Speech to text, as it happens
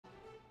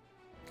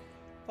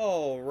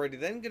Alrighty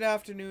then, good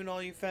afternoon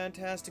all you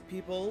fantastic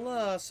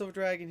people, Silver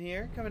Dragon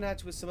here, coming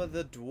at you with some of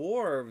the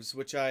Dwarves,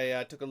 which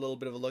I took a little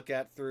bit of a look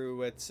at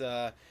through its,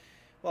 well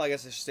I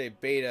guess I should say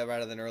beta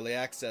rather than early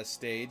access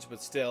stage,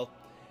 but still.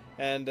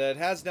 And it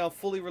has now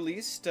fully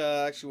released,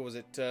 actually what was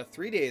it,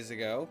 3 days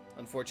ago.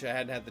 Unfortunately I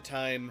hadn't had the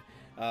time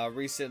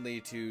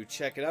recently to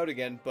check it out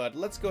again, but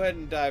let's go ahead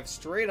and dive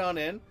straight on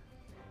in.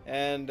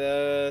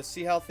 And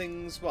see how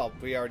things, well,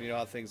 we already know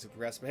how things have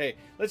progressed, but hey,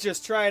 let's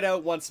just try it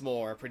out once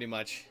more, pretty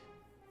much.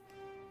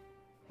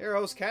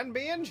 Heroes can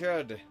be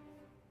injured,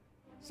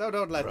 so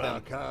don't let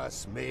them.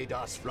 Fracas made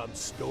us from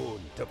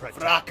stone to protect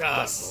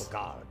Fracas! the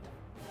guard.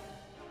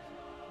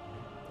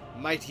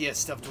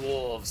 Mightiest of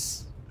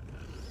dwarves.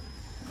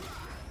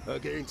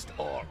 Against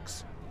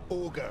orcs,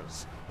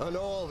 ogres, and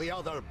all the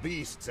other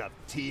beasts of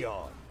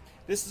Tion.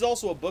 This is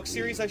also a book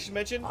series, I should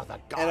mention,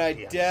 and I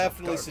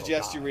definitely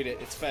suggest you read it.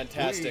 It's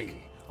fantastic. We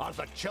are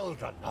the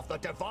children of the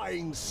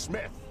divine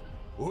smith.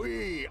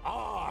 We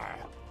are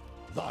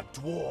the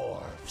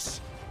dwarves.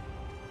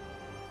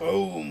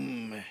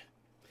 Boom.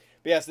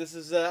 But yes, this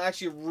is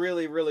actually a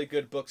really, really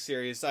good book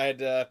series. I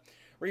had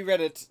reread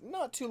it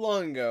not too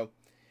long ago,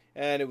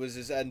 and it was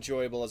as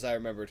enjoyable as I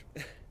remembered.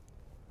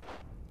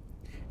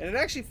 And it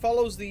actually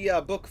follows the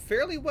book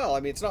fairly well. I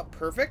mean, it's not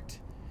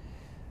perfect,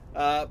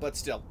 but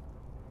still.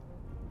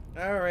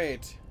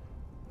 Alright.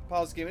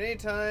 Pause the game at any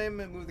time,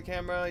 move the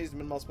camera, use the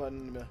min mouse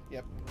button.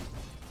 Yep.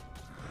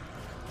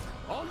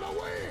 On the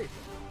way!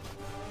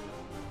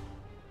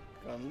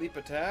 Go on leap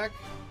attack.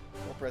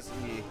 We'll press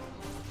E.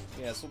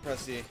 Yes, we'll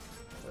press E.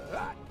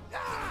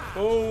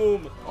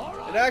 Boom!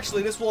 Right. And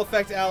actually, this will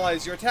affect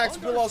allies. Your attacks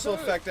will also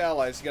affect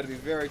allies. You gotta be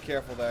very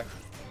careful there.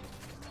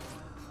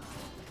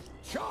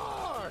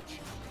 Charge!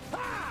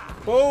 Ha!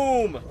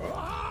 Boom!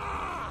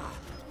 Ah!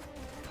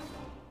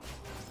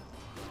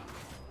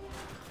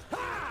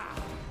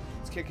 Ha!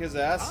 Let's kick his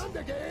ass. And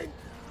again.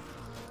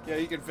 Yeah,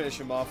 you can finish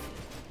him off.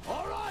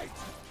 All right.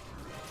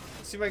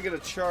 Let's see if I can get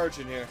a charge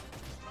in here.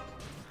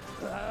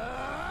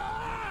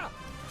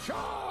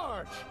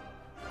 Charge!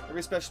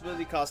 Every special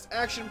ability costs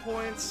action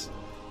points.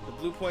 The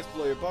blue points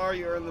below your bar,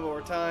 you earn them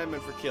over time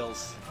and for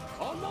kills.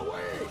 On the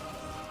way!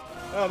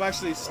 Oh, I'm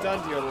actually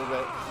stunned here a little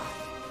bit.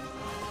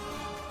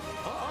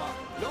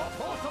 Not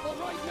possible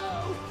right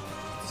now!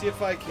 See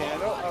if I can.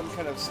 Oh, I'm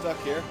kind of stuck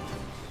here.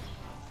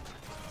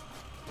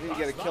 I need to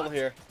get a kill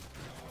here.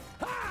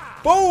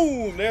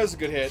 Boom! There's a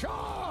good hit.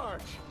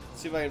 Charge!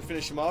 See if I can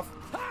finish him off.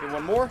 Get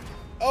one more.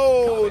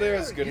 Oh,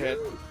 there's a good hit.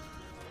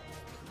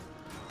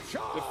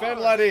 Defend,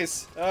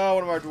 laddies! Oh,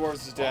 one of our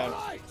dwarves is down. All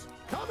right.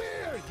 Come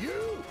here,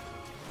 you!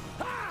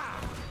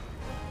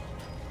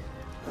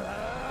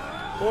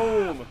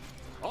 Boom!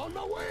 On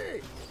the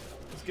way!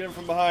 Let's get him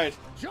from behind.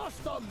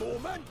 Just a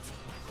moment!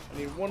 I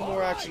need one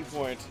more action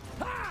point.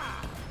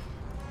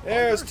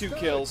 There's 2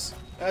 kills.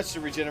 That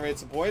should regenerate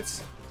some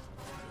points.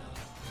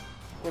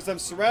 Of course, I'm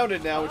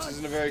surrounded now, which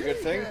isn't a very good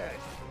thing.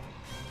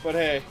 But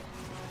hey.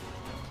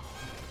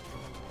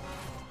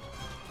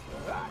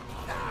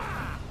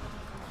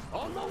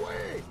 On the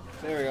way!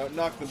 There we go.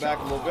 Knock them back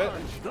a little bit.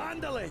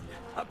 Glandeling!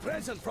 A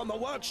present from the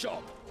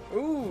workshop!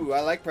 Ooh, I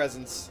like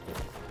presents.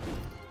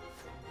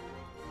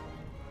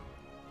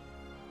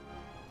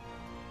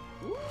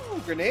 Ooh,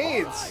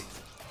 grenades! Right.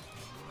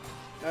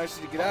 Now I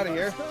should get out of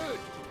here.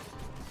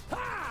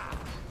 Ha!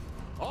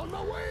 On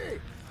the way!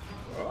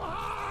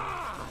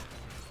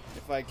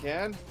 If I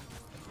can.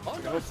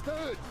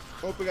 Understood!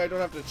 Hoping I don't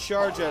have to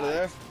charge out of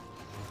there.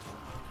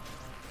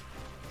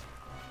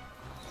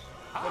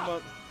 Come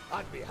on.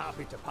 I'd be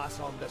happy to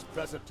pass on this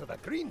present to the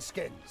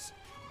greenskins.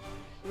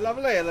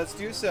 Lovely, let's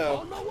do so.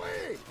 On the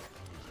way!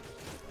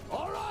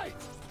 All right!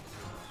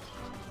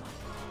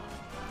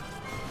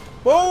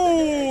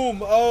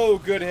 Boom! Oh,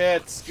 good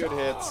hits. Good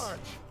hits. Charge!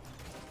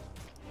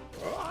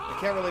 I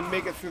can't really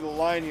make it through the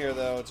line here,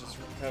 though, which is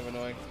kind of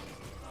annoying.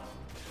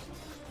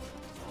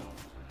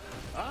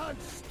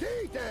 And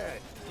stay dead!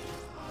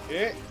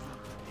 Okay.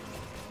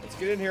 Let's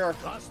get in here.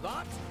 That's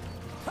that!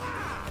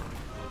 Ha!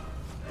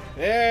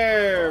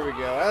 There we go.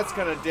 That's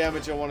kind of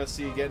damage I want to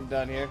see getting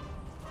done here.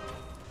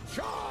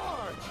 Charge!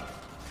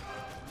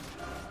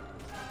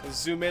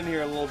 Let's zoom in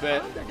here a little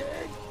bit. And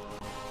again!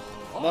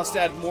 Must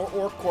add more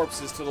orc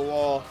corpses to the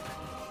wall.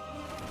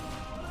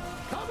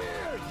 Come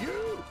here,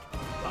 you!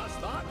 That's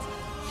that!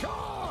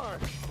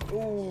 Charge!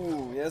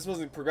 Ooh, yeah, this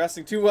wasn't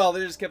progressing too well. They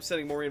just kept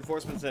sending more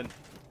reinforcements in.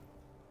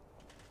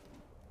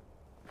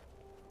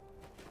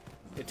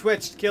 It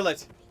twitched. Kill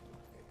it.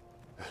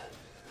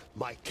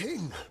 My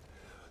king!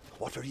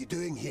 What are you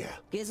doing here?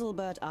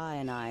 Giselbert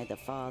I, the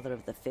father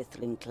of the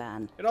Fifthling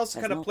clan, It also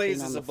has kind of not plays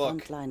been as on a the book.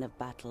 front line of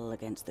battle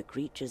against the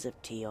creatures of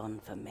Tion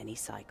for many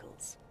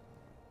cycles.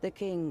 The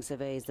king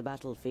surveys the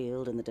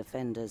battlefield and the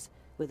defenders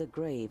with a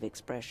grave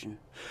expression.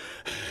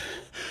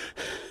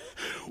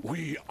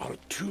 We are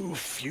too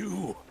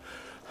few.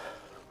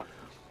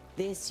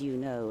 This you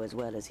know as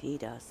well as he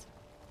does.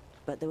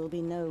 But there will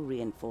be no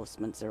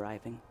reinforcements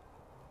arriving.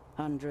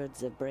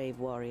 Hundreds of brave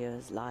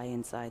warriors lie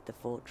inside the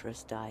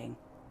fortress dying.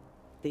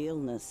 The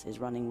illness is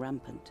running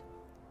rampant.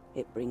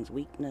 It brings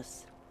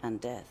weakness and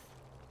death.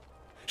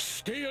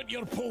 Stay at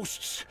your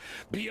posts.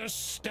 Be as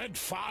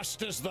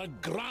steadfast as the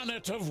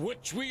granite of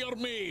which we are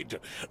made.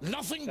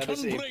 Nothing That can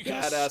is a break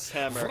badass us.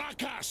 hammer.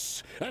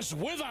 Fracas is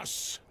with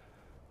us.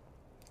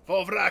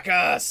 For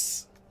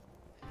fracas!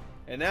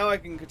 And now I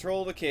can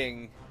control the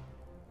king.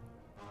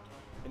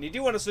 And you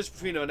do want to switch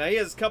between them. Now he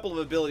has a couple of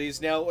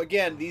abilities. Now,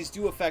 again, these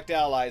do affect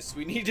allies, so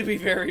we need to be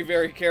very,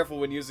 very careful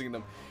when using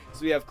them.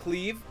 So we have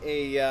Cleave,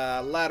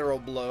 a lateral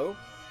blow,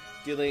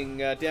 dealing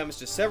damage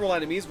to several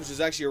enemies, which is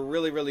actually a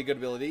really, really good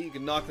ability. You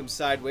can knock them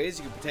sideways.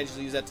 You can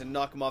potentially use that to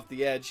knock them off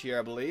the edge here,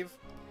 I believe.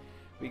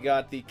 We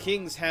got the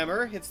King's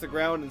Hammer, hits the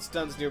ground and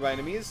stuns nearby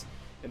enemies.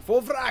 And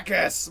For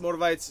fracas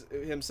motivates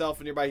himself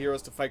and nearby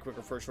heroes to fight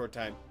quicker for a short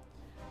time.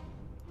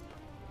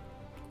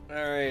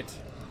 Alright.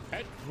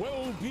 It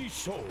will be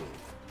so.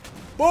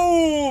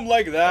 Boom!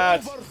 Like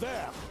that. Over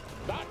there.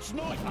 That's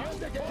not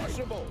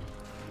possible.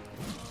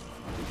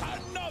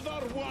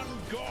 Another one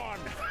gone.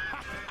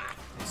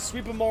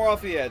 Sweep him more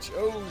off the edge.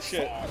 Oh,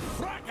 shit. For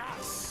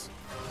fracas.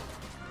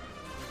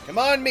 Come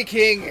on, me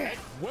king. It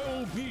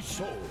will be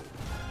so.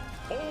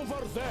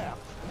 Over there.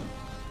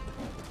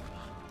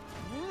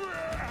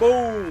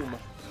 Boom.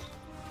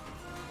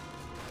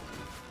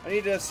 I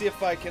need to see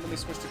if I can. Let me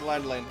switch to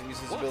Glandolin and use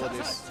his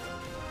abilities.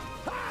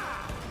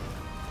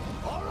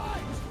 All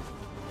right.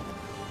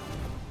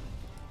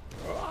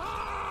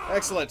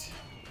 Excellent.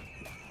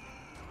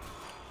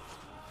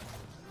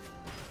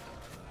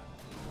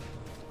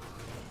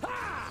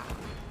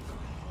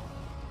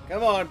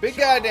 Come on, big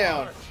guy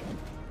down.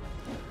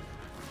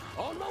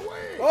 On my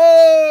way.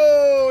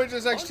 Oh, it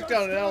just actually took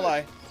down an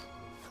ally.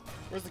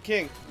 Where's the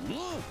king?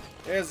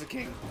 There's the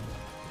king.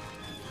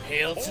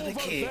 Hail to the Over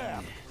king. there.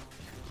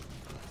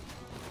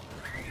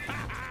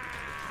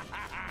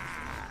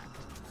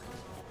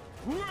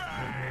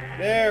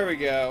 There we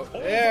go.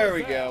 There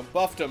we go.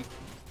 Buffed him.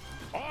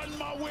 On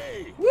my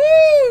way.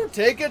 Woo!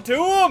 Take it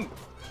to him.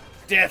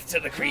 Death to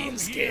the Come here and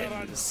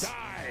greenskins.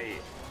 die.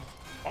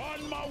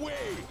 On my way.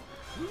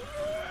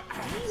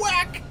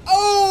 Whack!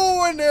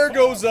 Oh, and there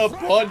goes a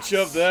bunch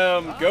of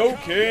them. Go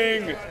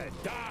king.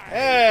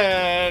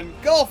 And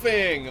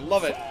golfing.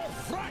 Love it.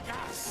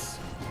 Fracas.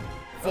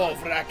 For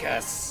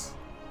fracas.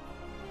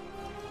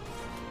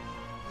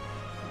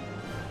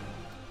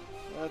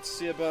 Let's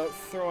see about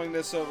throwing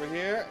this over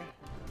here.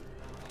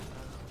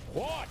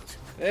 What?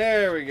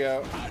 There we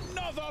go.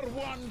 Another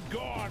one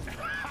gone.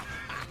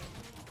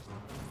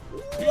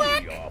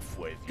 Whack. Be off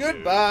with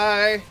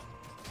Goodbye.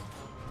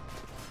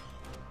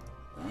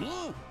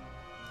 you.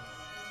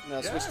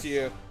 Now switch to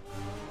you.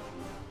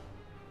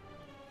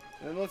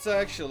 And let's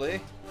actually,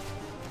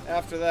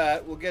 after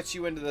that, we'll get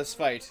you into this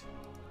fight.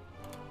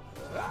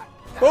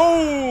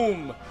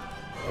 Boom!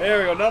 There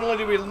we go. Not only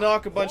did we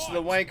knock a bunch of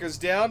the wankers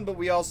down, but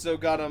we also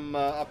got them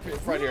up in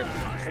front here.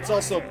 Let's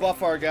also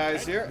buff our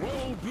guys here.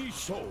 Will be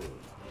so.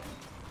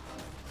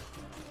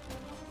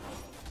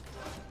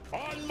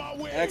 On my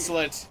way.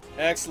 Excellent.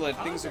 Excellent.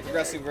 Things are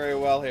progressing very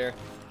well here.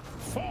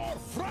 For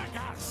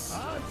fracas.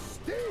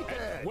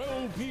 Unstated.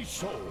 Will be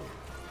so.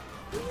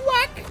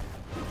 Whack!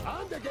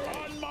 On the game.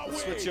 On my way.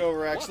 Switch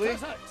over, actually. What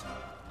is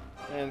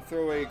it? And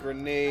throw a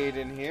grenade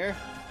in here.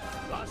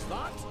 That's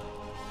that.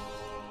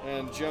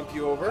 And jump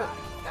you over.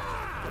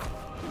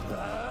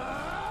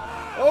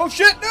 Oh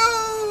shit,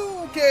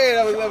 no! Okay,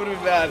 that would have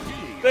been bad.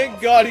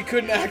 Thank God he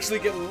couldn't actually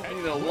get,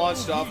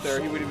 launched off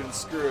there. He would have been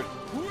screwed.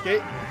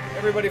 Okay,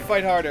 everybody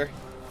fight harder.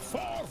 For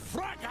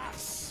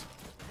fracas.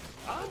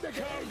 On the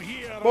game. Come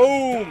here. and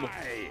Boom.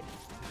 die.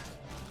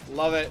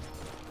 Love it.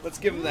 Let's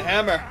give him the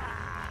hammer.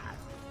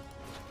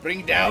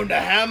 Bring down the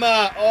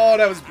hammer. Oh,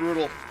 that was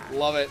brutal.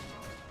 Love it.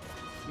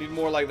 Need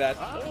more like that.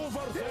 Over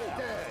there.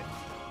 Unstated.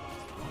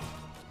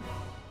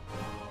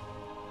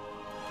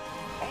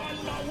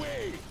 On my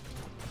way.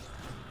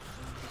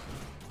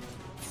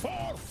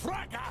 For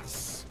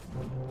fracas.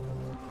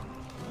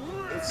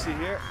 Let's see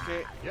here.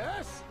 Okay.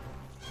 Yes.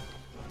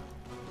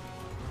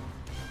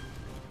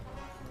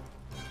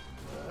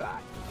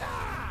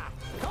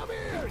 Come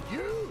here,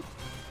 you.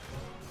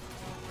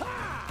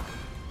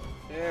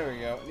 There we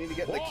go. Need to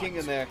get the king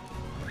in there.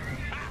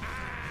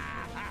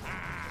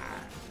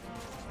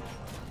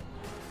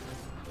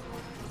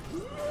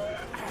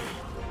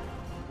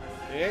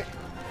 Okay.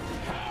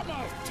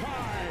 Hammer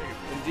time.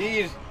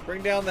 Indeed.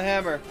 Bring down the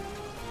hammer.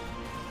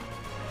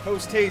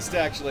 Post haste,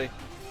 actually.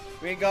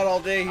 We ain't got all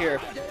day here.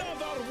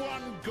 Another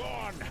one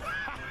gone.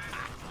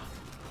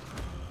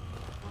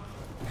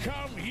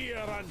 Come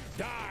here and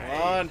die.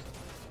 Come on.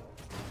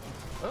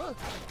 Huh?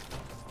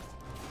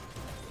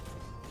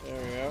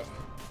 There we go.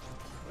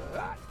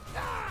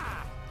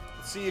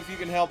 Let's see if you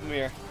can help him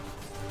here.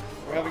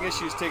 We're having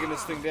issues taking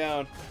this thing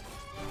down.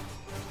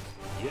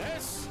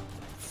 Yes.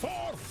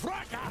 For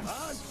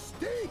fracas.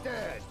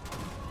 Unstated.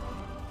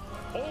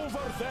 Over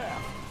there.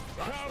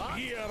 Come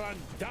here and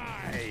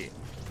die.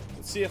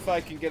 Let's see if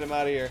I can get him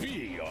out of here.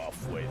 Be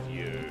off with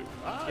you.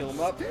 Heal him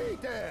up.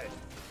 Unstated.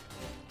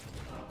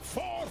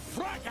 For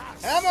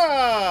fracas.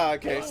 Hammer!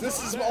 Okay, so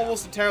this is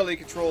almost entirely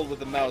controlled with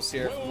the mouse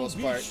here for the Will most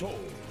be part. so.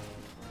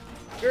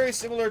 Very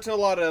similar to a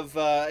lot of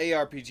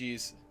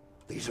ARPGs.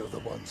 These are the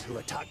ones who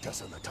attacked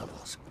us in the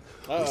tunnels.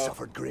 Uh-oh. We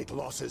suffered great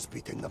losses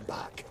beating them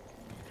back.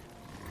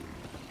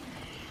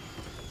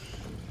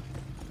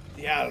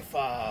 The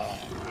Alpha.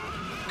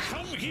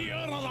 Come here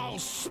and I'll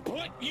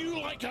split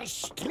you like a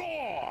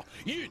straw,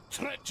 you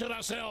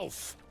treacherous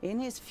elf! In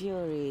his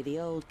fury, the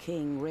old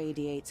king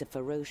radiates a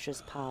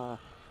ferocious power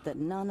that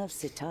none of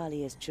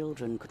Citalia's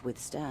children could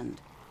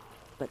withstand.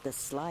 But the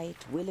slight,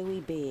 willowy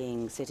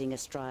being sitting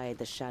astride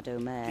the shadow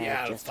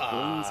mare just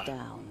grins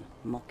down,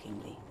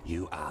 mockingly.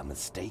 You are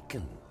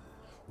mistaken.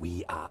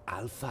 We are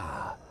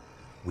Alpha.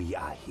 We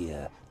are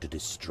here to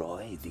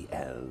destroy the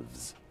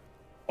elves.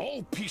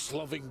 All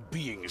peace-loving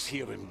beings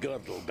here in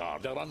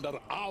Girdlegard are under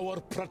our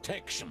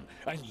protection,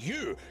 and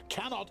you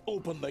cannot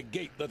open the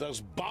gate that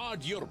has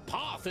barred your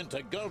path into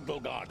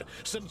Girdlegard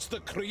since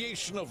the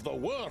creation of the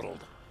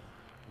world.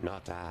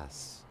 Not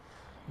us,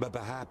 but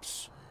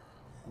perhaps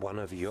one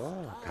of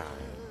your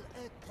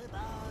kind.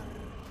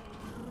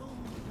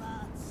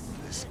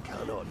 This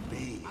cannot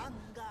be.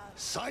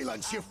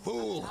 Silence, you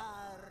fool!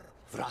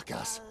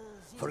 Vrakas,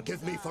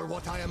 forgive me for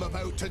what I am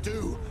about to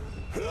do.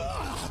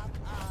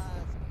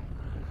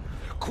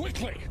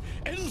 Quickly,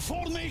 in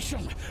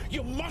formation!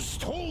 You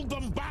must hold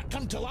them back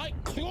until I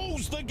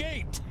close the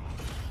gate!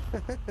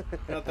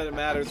 Not that it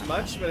matters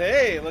much, but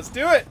hey, let's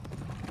do it!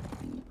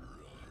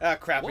 Ah,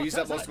 crap, I used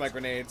up most of my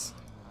grenades.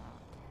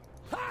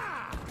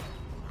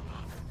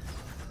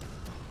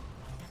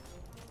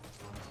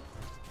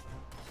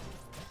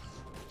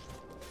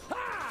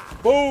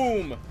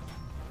 Boom!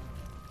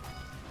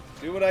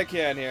 Do what I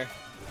can here.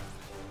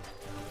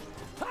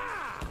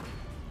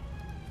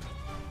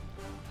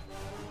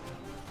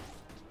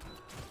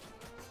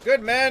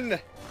 Good men!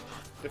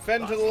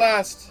 Defend to the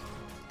last.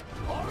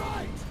 All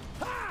right.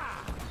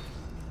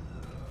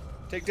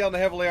 Take down the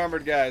heavily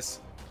armored guys.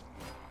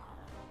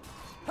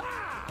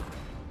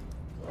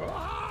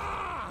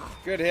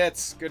 Good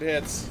hits, good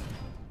hits.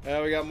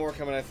 We got more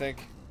coming, I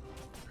think.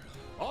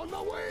 On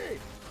the way!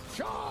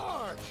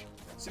 Charge!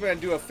 See if I can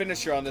do a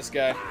finisher on this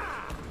guy.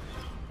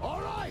 All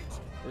right!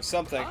 Or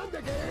something. And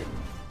again!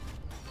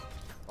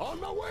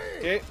 On the way!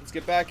 Okay, let's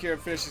get back here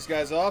and finish these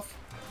guys off.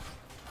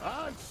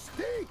 And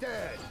stay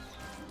dead!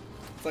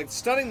 It's like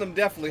stunning them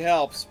definitely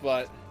helps,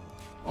 but...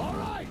 All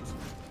right!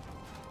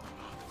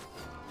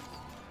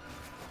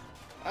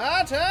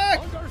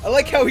 Attack! I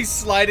like how he's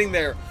sliding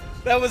there.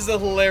 That was a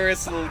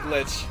hilarious little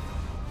glitch.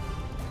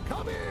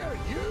 Come here,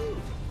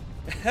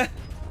 you!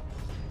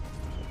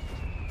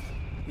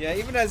 Yeah,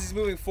 even as he's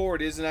moving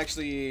forward, he isn't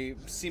actually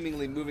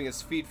seemingly moving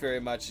his feet very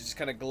much. He's just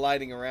kind of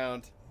gliding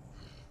around,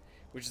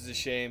 which is a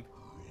shame.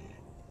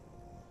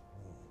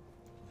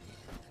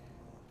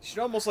 Should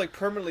almost like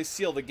permanently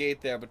seal the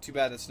gate there, but too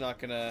bad it's not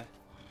gonna...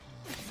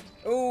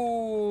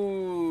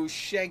 Ooh,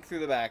 shank through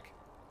the back.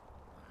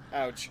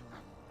 Ouch.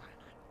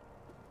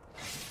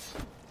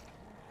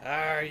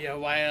 Are you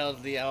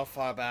wildly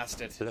Alpha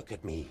bastard? Look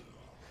at me.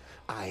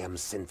 I am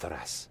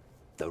Syntheras,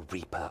 the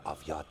Reaper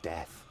of your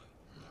death.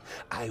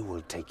 I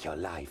will take your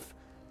life,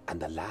 and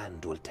the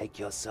land will take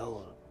your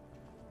soul.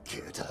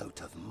 Get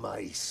out of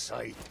my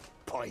sight,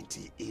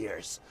 pointy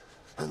ears,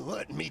 and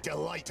let me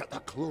delight at the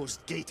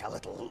closed gate a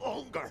little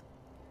longer.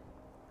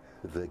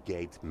 The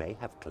gate may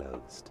have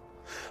closed,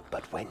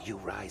 but when you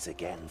rise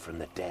again from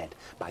the dead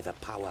by the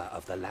power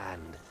of the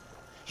land,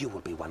 you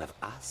will be one of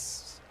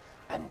us,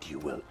 and you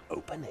will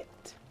open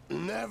it.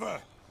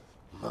 Never!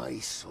 My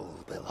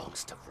soul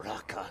belongs to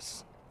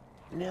Vrakas.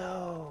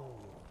 No.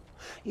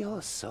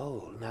 Your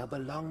soul now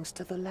belongs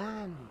to the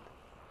land,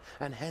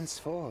 and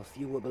henceforth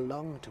you will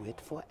belong to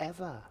it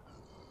forever.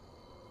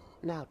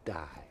 Now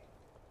die,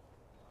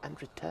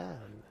 and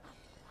return.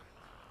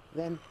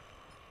 Then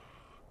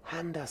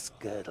hand us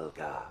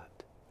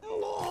Girdlegard.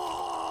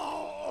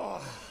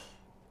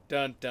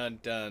 Dun dun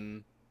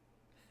dun.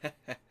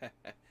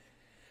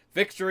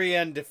 Victory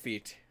and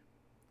defeat.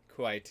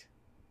 Quite.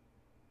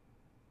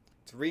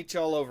 It's Reach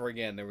all over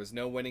again. There was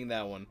no winning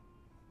that one.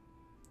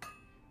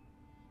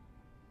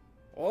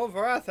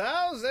 Over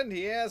 1,000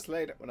 years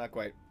later. Well, not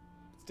quite.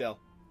 Still.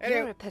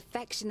 Anyway, You're a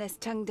perfectionist,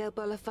 Tungdale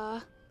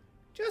Bolafar.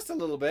 just a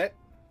little bit.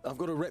 I've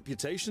got a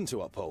reputation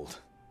to uphold.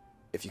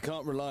 If you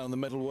can't rely on the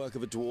metalwork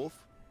of a dwarf,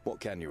 what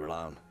can you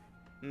rely on?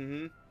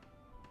 Mm-hmm.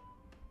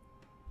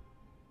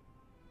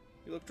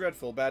 You look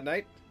dreadful, Bad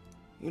Night.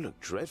 You look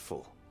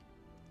dreadful.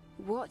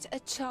 What a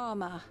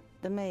charmer.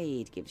 The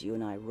maid gives you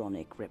an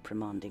ironic,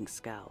 reprimanding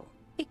scowl.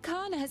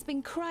 Ikana has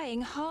been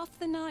crying half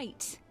the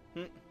night.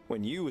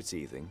 When you were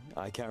teething,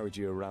 I carried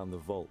you around the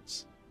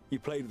vaults. You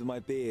played with my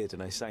beard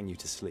and I sang you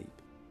to sleep.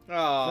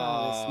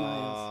 Vala Aww.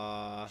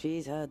 smiles.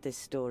 She's heard this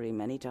story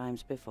many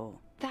times before.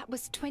 That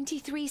was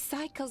 23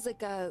 cycles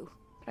ago.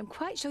 But I'm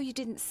quite sure you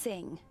didn't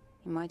sing.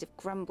 You might have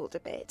grumbled a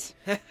bit.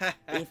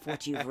 If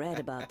what you've read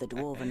about the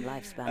dwarven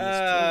lifespan is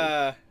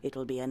true, it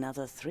will be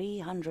another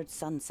 300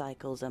 sun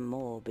cycles and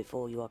more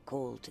before you are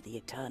called to the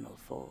Eternal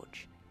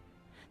Forge.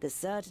 The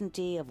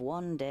certainty of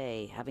one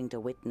day having to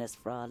witness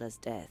Frala's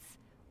death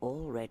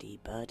already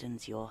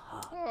burdens your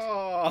heart.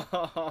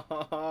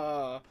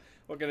 Aww.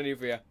 What can I do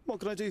for you? What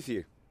can I do for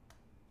you?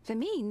 For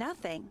me,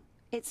 nothing.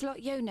 It's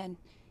Lot Yonan.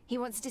 He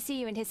wants to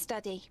see you in his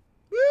study.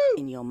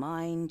 In your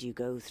mind, you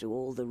go through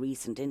all the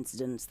recent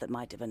incidents that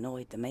might have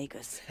annoyed the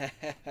Magus.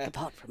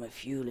 Apart from a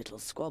few little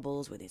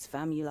squabbles with his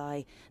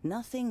famuli,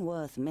 nothing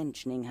worth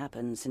mentioning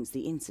happened since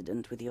the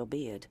incident with your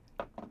beard.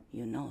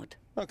 You nod.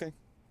 Okay.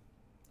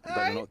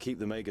 Better not keep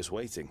the Magus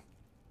waiting.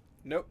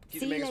 Nope.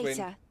 Keep See the you Magus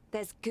later. waiting.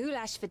 There's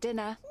goulash for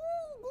dinner.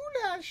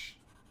 Ooh, goulash.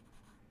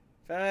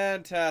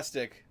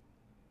 Fantastic.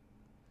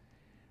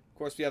 Of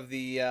course, we have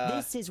the...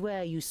 This is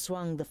where you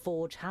swung the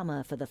forge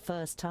hammer for the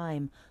first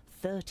time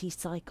 30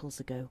 cycles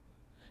ago.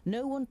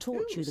 No one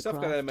taught you the stuff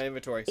craft. got out of my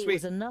inventory. It Sweet.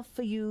 was enough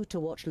for you to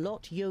watch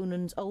Lot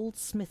Yonan's old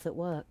smith at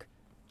work.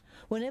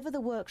 Whenever the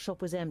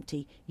workshop was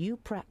empty, you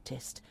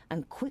practiced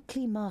and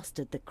quickly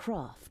mastered the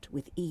craft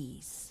with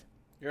ease.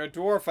 You're a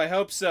dwarf, I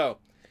hope so.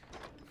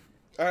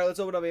 Alright, let's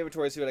open up my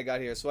inventory and see what I got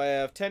here. So I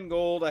have 10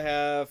 gold, I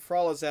have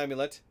Frala's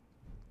amulet,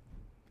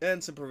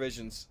 and some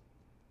provisions.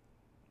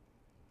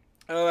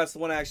 Oh, that's the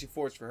one I actually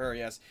forged for her,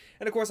 yes.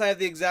 And of course I have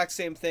the exact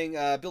same thing,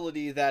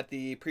 ability that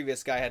the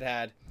previous guy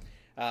had.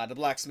 The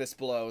Blacksmith's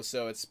Blow,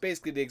 so it's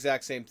basically the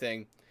exact same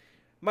thing.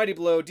 Mighty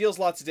Blow, deals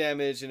lots of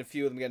damage, and a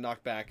few of them get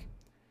knocked back.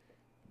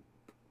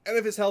 And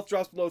if his health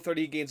drops below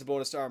 30, he gains a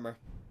bonus to armor.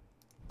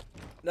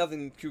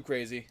 Nothing too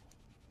crazy.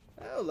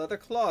 Oh, leather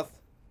cloth.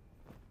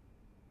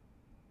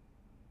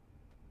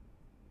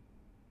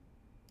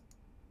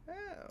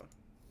 Oh.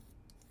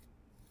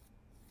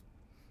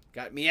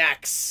 Got me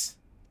axe.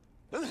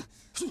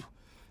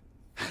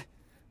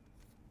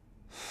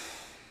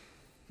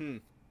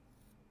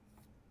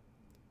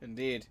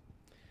 Indeed.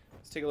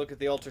 Let's take a look at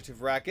the altar to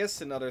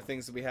Vrachis and other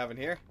things that we have in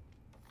here.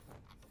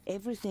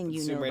 Everything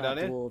you Zoom know right about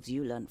on in. dwarves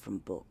you learnt from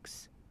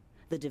books.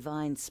 The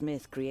divine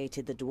smith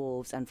created the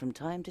dwarves, and from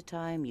time to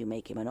time you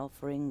make him an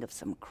offering of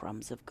some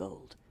crumbs of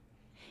gold.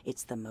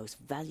 It's the most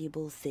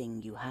valuable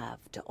thing you have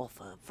to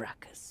offer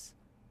Vrachis.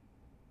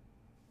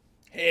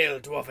 Hail,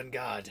 Dwarven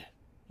God.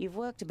 You've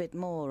worked a bit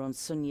more on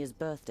Sunya's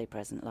birthday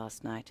present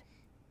last night.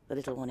 The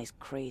little one is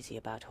crazy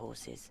about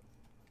horses.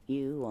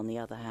 You, on the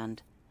other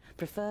hand,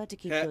 prefer to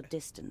keep your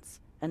distance,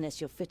 unless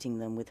you're fitting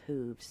them with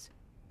hooves.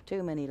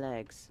 Too many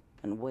legs,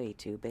 and way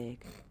too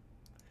big.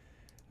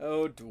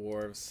 Oh,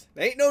 dwarves.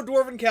 They ain't no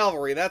dwarven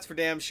cavalry, that's for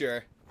damn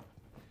sure.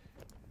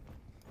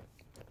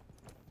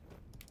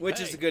 Which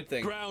is a good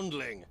thing.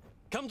 Groundling,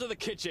 come to the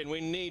kitchen,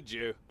 we need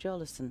you.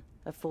 Jolison,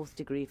 a 4th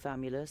degree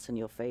famulus and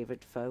your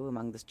favorite foe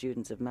among the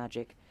students of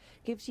magic,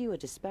 gives you a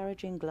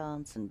disparaging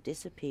glance and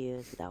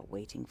disappears without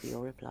waiting for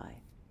your reply.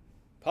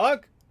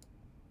 Pug?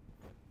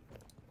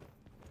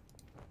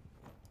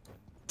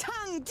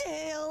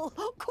 Tangdale!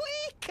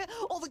 Quick!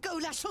 Or the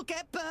goulash will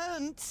get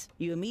burnt!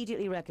 You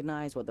immediately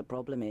recognize what the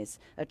problem is.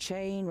 A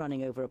chain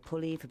running over a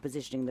pulley for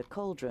positioning the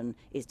cauldron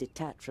is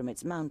detached from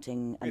its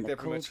mounting, and the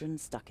cauldron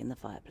stuck in the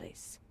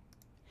fireplace.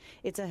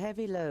 It's a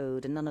heavy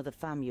load, and none of the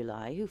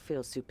famuli, who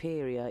feel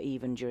superior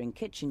even during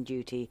kitchen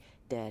duty,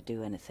 dare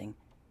do anything.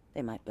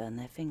 They might burn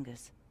their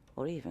fingers,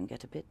 or even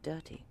get a bit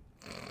dirty.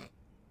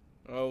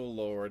 Oh,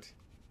 Lord.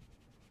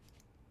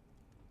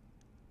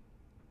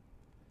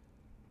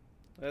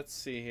 Let's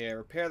see here.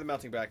 Repair the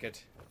mounting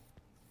bracket.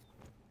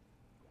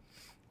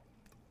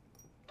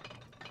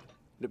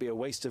 It'd be a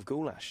waste of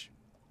goulash.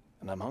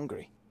 And I'm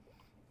hungry.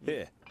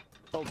 Here,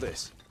 hold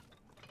this.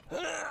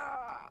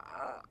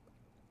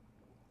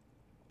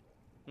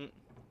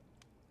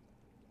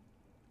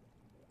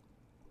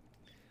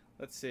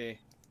 Let's see.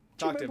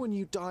 Do you Talk to remember him. when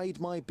you dyed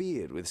my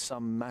beard with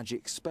some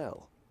magic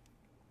spell?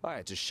 I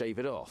had to shave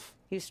it off.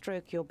 You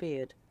stroke your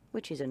beard,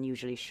 which is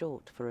unusually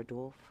short for a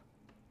dwarf.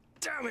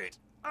 Damn it!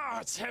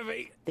 Ah, it's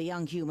heavy. The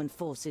young human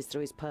forces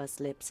through his pursed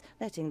lips,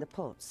 letting the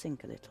pot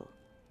sink a little.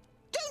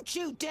 Don't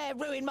you dare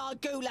ruin my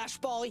goulash,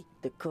 boy!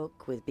 The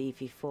cook with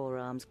beefy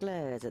forearms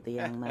glares at the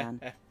young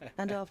man,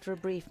 and after a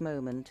brief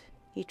moment,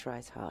 he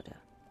tries harder.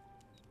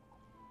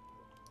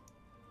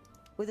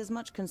 With as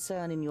much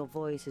concern in your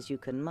voice as you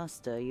can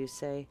muster, you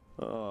say,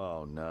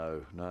 Oh,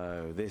 no,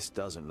 no, this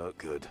doesn't look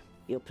good.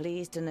 You're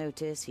pleased to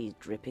notice he's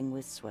dripping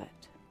with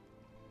sweat.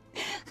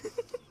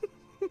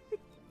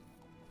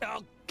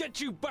 I'll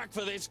get you back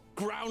for this,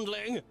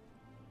 groundling!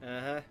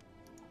 Uh-huh.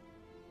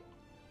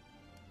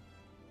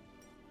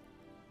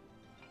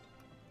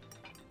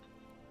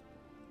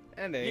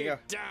 And there you go.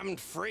 Damned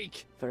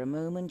freak! For a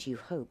moment, you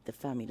hope the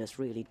famulus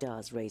really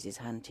does raise his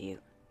hand to you.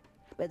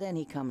 But then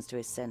he comes to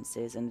his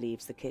senses and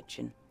leaves the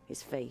kitchen,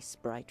 his face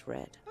bright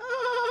red.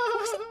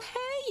 What a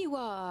pair you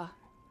are!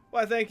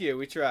 Why, thank you.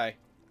 We try.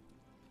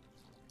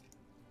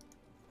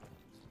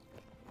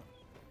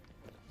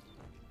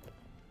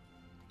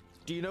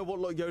 Do you know what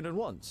Lot Yonan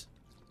wants?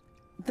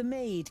 The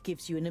maid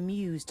gives you an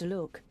amused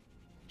look.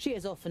 She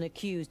has often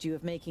accused you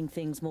of making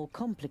things more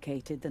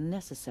complicated than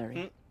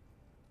necessary.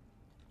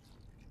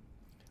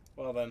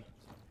 Well then.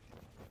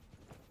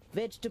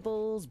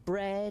 Vegetables,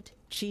 bread,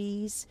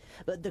 cheese,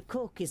 but the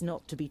cook is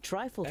not to be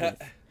trifled with.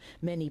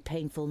 Many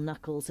painful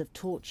knuckles have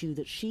taught you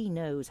that she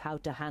knows how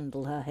to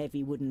handle her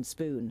heavy wooden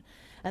spoon,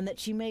 and that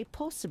she may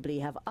possibly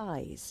have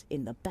eyes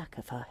in the back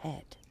of her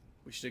head.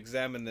 We should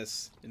examine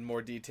this in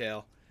more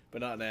detail,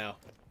 but not now.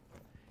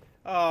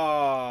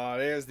 Oh,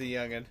 there's the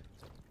youngin.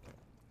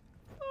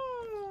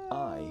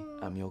 I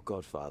am your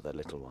godfather,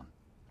 little one.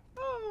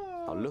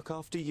 I'll look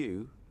after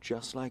you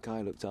just like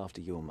I looked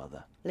after your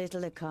mother.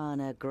 Little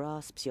Akana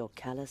grasps your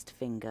calloused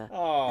finger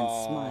Aww.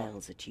 and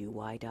smiles at you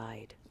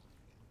wide-eyed.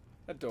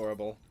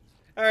 Adorable.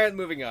 Alright,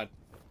 moving on.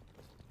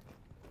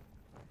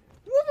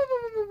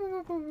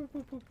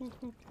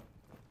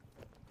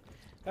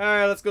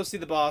 Alright, let's go see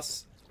the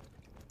boss.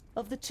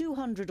 Of the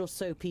 200 or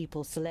so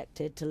people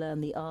selected to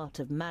learn the art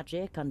of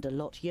magic under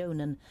Lot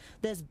Yonan,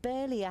 there's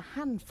barely a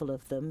handful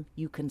of them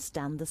you can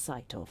stand the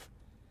sight of.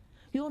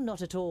 You're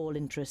not at all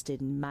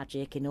interested in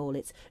magic in all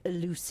its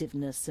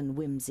elusiveness and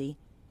whimsy.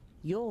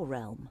 Your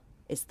realm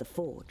is the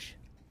forge.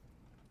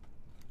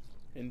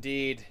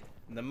 Indeed.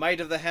 And the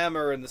might of the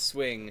hammer and the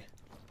swing.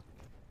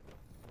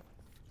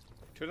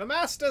 To the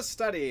master's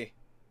study!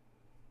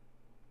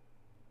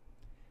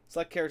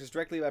 Select characters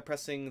directly by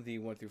pressing the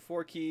 1 through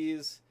 4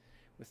 keys.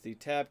 With the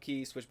tab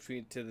key, switch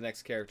between to the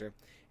next character.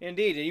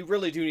 Indeed, and you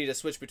really do need to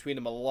switch between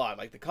them a lot.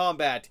 Like, the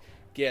combat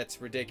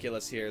gets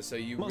ridiculous here, so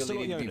you Master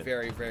really need to be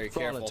very, very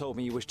careful. Frala told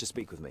me you wished to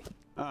speak with me.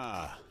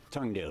 Ah,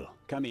 Tungdil,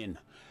 come in.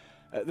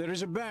 There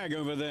is a bag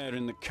over there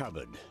in the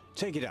cupboard.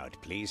 Take it out,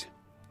 please.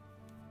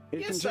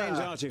 It contains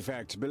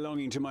artifacts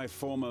belonging to my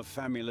former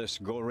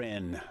famulus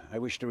Goren. I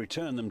wish to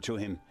return them to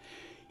him.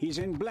 He's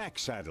in Black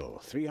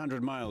Saddle,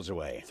 300 miles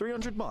away.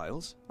 300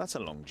 miles? That's a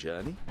long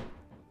journey.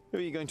 Who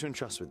are you going to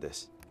entrust with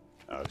this?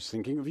 I was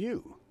thinking of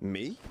you.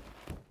 Me?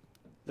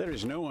 There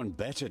is no one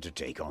better to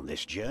take on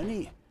this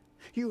journey.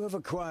 You have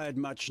acquired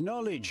much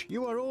knowledge.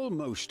 You are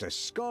almost a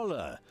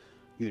scholar.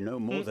 You know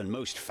more than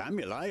most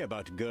famuli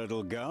about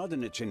Girdlegard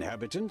and its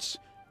inhabitants.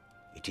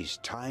 It is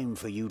time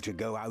for you to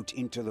go out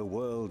into the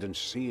world and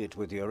see it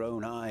with your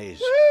own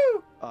eyes.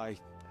 Woo! I'm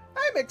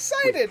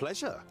excited! With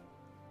pleasure.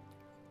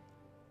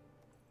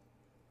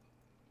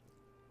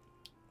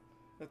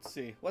 Let's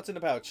see. What's in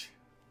the pouch?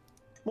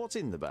 What's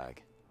in the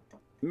bag?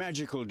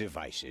 Magical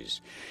devices.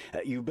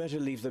 You better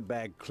leave the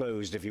bag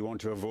closed if you want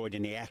to avoid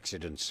any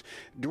accidents.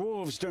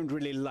 Dwarves don't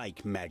really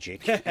like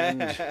magic, and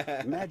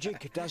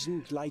magic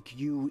doesn't like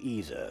you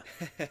either.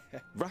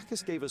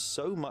 Rakus gave us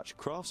so much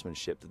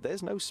craftsmanship that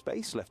there's no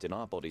space left in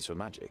our bodies for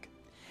magic.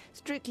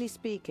 Strictly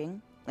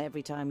speaking,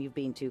 every time you've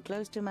been too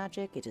close to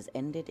magic, it has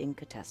ended in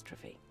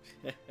catastrophe.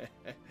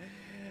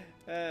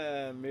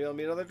 Maybe I'll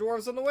meet other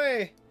dwarves on the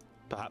way.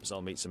 Perhaps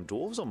I'll meet some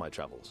dwarves on my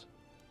travels.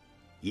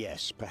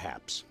 Yes,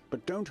 perhaps.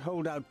 But don't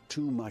hold out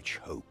too much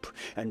hope.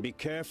 And be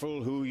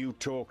careful who you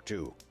talk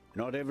to.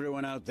 Not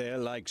everyone out there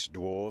likes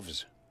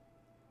dwarves.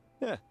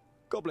 Yeah,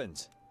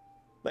 goblins.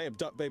 They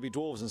abduct baby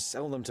dwarves and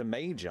sell them to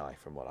magi,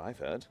 from what I've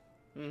heard.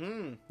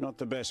 Not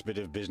the best bit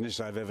of business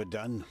I've ever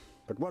done.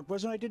 But what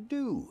was I to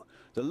do?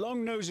 The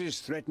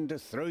Longnoses threatened to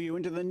throw you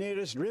into the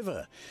nearest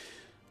river.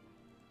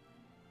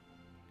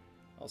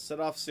 I'll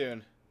set off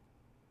soon.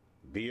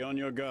 Be on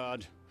your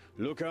guard.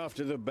 Look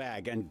after the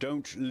bag and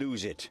don't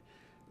lose it.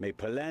 May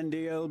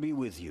Palandiel be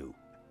with you.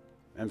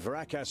 And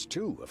Varakas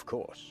too, of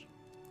course.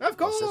 Of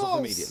course! I'll set off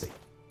immediately.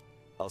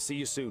 I'll see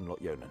you soon,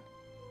 Lot Yonan.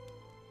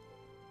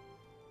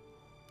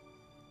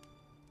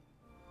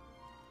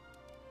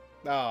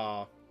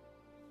 Ah.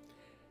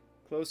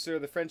 Closer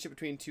the friendship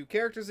between two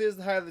characters is,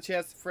 the higher the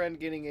chance of the friend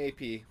getting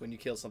AP when you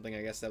kill something.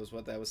 I guess that was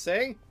what that was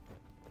saying.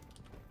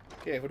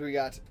 Okay, what do we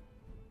got?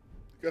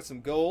 Got some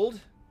gold.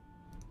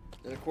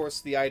 And of course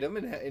the item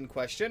in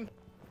question.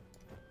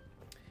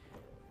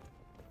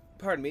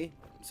 Pardon me.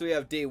 So we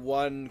have day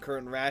 1,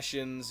 current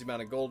rations, the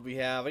amount of gold we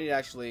have. I need to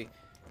actually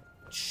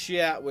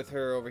chat with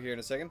her over here in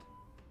a second.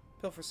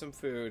 Pilfer some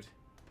food.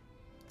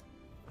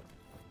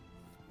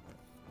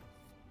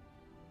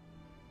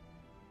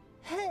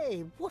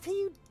 Hey, what are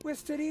you... We're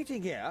still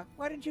eating here.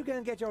 Why don't you go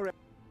and get your...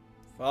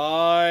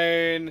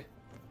 Fine.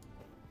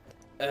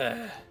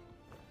 Let's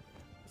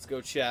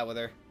go chat with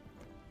her.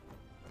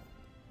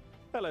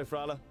 Hello,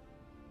 Frala.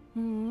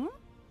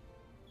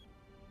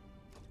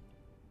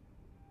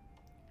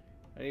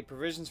 I need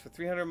provisions for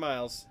 300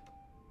 miles.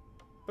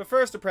 But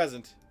first, a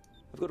present.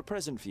 I've got a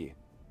present for you.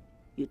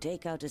 You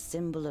take out a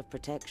symbol of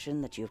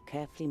protection that you've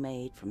carefully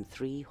made from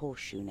 3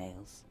 horseshoe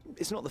nails.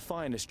 It's not the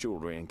finest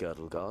jewellery in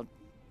Girdlegard.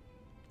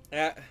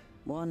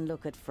 One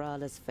look at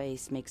Frala's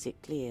face makes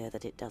it clear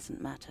that it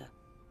doesn't matter.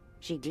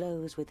 She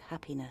glows with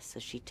happiness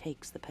as she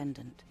takes the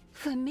pendant.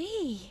 For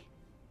me?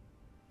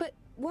 But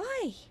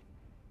why?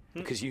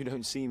 Because you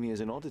don't see me as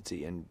an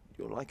oddity, and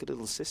you're like a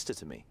little sister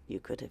to me. You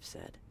could have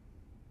said.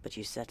 But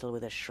you settle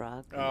with a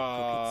shrug and a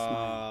crooked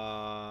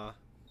smile.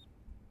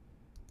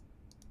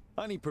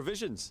 I need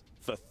provisions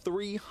for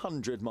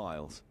 300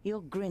 miles.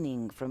 You're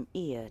grinning from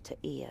ear to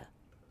ear.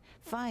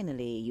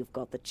 Finally, you've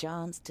got the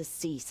chance to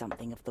see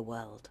something of the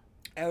world.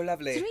 Oh,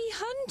 lovely.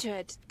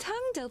 300?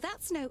 Tungdil,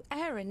 that's no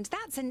errand.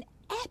 That's an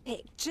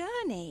epic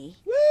journey.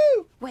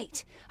 Woo!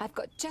 Wait, I've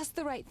got just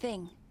the right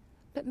thing.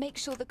 But make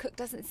sure the cook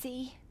doesn't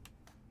see.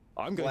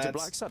 I'm going to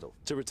Black Saddle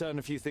to return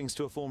a few things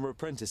to a former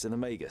apprentice in the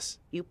Magus.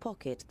 You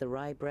pocket the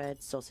rye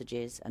bread,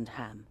 sausages, and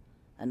ham.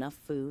 Enough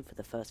food for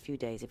the first few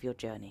days of your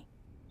journey.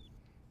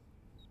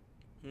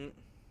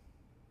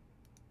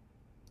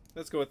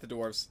 Let's go with the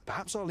dwarves.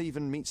 Perhaps I'll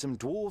even meet some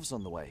dwarves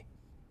on the way.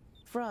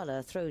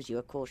 Frala throws you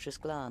a cautious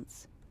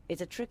glance.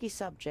 It's a tricky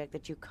subject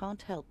that you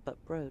can't help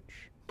but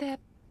broach. There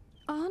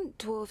aren't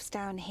dwarves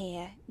down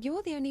here.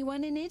 You're the only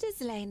one in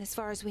Idderslane, as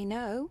far as we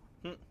know.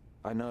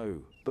 I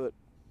know, but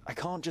I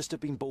can't just have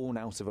been born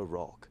out of a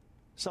rock.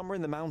 Somewhere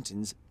in the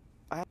mountains,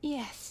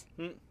 Yes.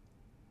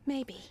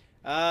 Maybe.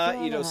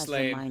 Frala has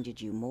Slane.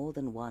 reminded you more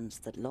than once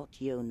that Lot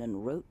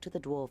Yonan wrote to the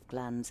dwarf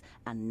clans,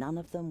 and none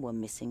of them were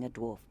missing a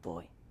dwarf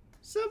boy.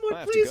 Someone I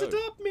have to please go.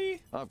 adopt me.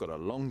 I've got a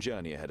long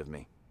journey ahead of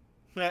me.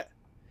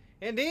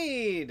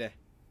 Indeed.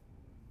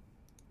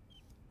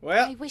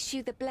 Well, I wish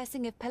you the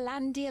blessing of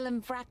Palandial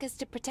and Vracus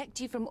to protect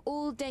you from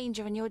all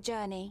danger on your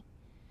journey.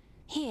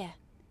 Here,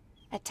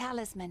 a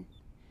talisman.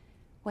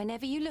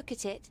 Whenever you look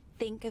at it,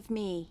 think of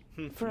me.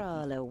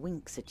 Frala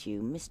winks at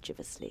you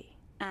mischievously.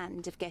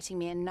 And of getting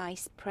me a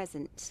nice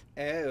present.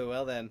 oh,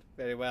 well then.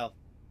 Very well.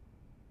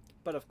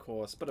 But of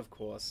course.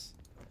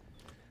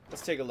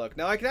 Let's take a look.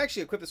 Now, I can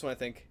actually equip this one, I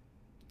think.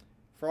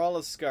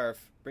 Frala's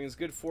scarf. Brings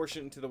good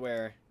fortune to the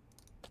wearer.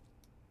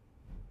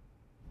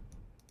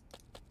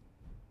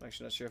 I'm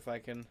actually not sure if I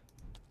can...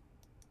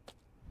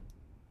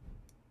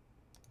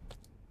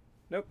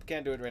 Nope,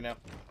 can't do it right now.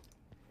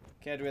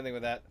 Can't do anything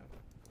with that.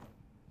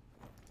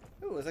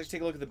 Ooh, let's actually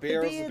take a look at the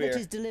beer. The beer that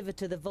is delivered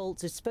to the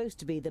vaults is supposed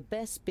to be the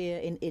best beer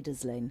in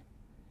Idderslane.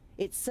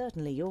 It's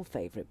certainly your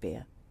favourite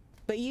beer.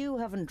 But you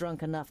haven't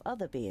drunk enough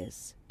other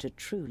beers to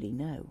truly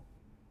know.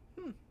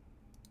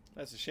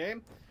 That's a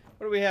shame.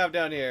 What do we have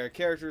down here?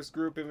 Characters,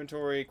 group,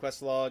 inventory,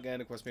 quest log,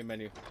 and of course main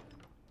menu.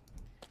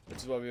 Which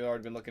is what we've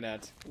already been looking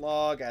at.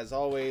 Log, as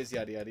always,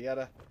 yada yada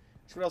yada.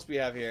 So what else do we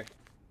have here?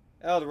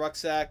 Oh, the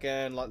rucksack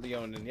and Lot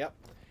Leonin, yep.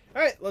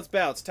 Alright, let's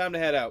bounce. Time to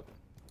head out.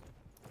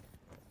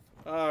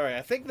 Alright,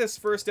 I think this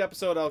first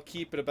episode I'll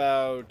keep it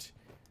about...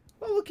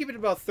 Well, we'll keep it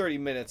about 30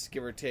 minutes,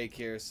 give or take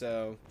here,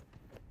 so...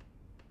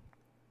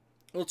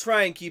 We'll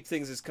try and keep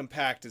things as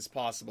compact as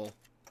possible.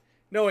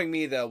 Knowing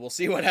me, though, we'll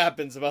see what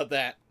happens about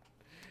that.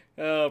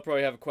 I'll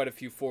probably have quite a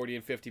few 40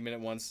 and 50-minute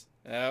ones.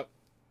 Oh.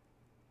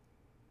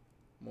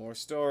 More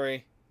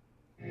story.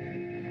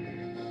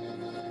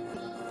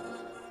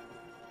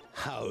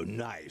 How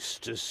nice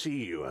to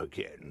see you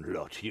again,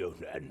 Lot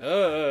Yonan.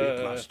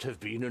 It must have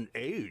been an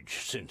age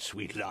since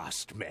we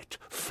last met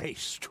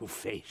face to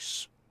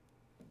face.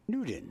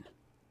 Nudin,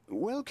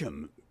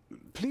 welcome.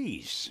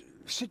 Please,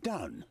 sit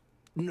down.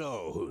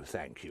 No,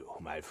 thank you,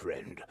 my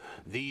friend.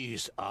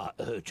 These are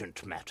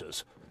urgent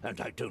matters, and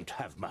I don't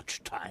have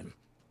much time.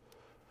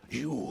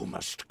 You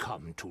must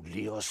come to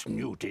Leos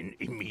Nudin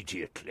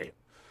immediately.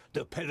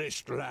 The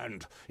perished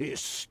land is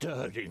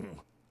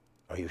stirring.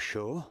 Are you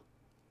sure?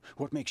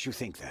 What makes you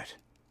think that?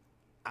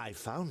 I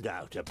found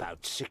out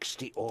about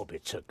 60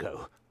 orbits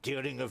ago,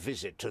 during a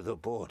visit to the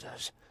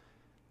borders.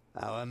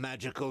 Our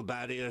magical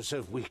barriers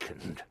have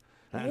weakened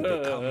and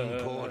become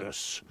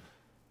porous.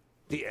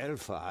 The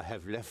Elfar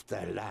have left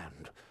their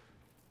land,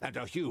 and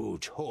a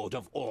huge horde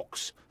of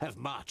orcs have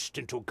marched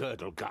into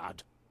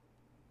Girdlegard.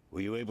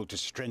 Were you able to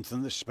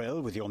strengthen the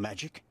spell with your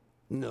magic?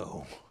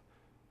 No.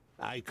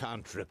 I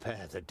can't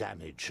repair the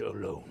damage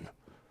alone.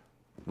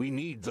 We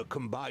need the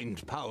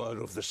combined power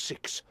of the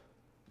 6.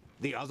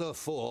 The other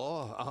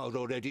 4 are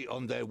already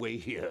on their way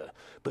here,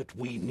 but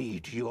we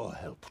need your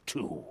help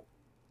too.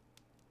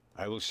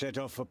 I will set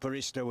off for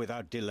Parista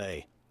without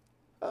delay.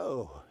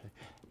 Oh,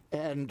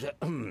 and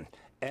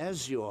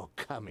as you're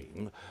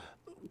coming,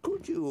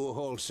 could you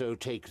also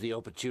take the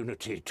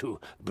opportunity to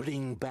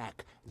bring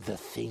back the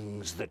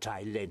things that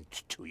I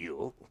lent to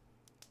you?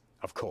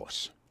 Of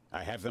course.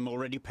 I have them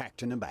already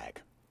packed in a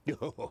bag.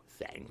 Oh,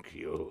 thank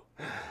you.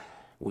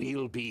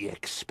 We'll be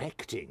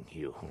expecting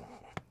you.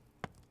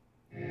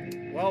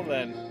 Well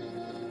then.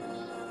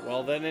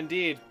 Well then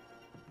indeed.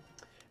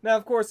 Now,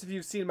 of course, if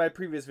you've seen my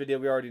previous video,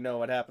 we already know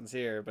what happens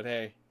here, but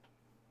hey.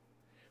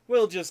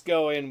 We'll just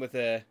go in with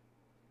a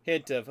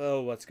hint of,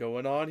 oh, what's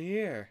going on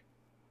here?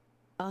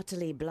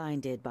 Utterly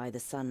blinded by the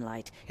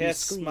sunlight,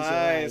 Yes, you squeeze my your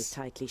eyes. eyes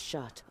tightly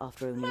shut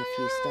after only a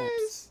few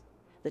steps.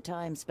 The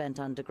time spent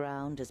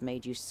underground has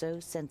made you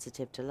so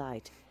sensitive to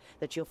light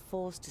that you're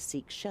forced to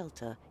seek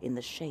shelter in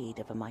the shade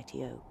of a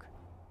mighty oak.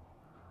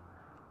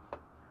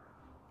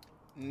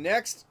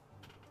 Next.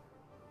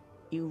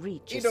 You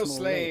reach a Edo small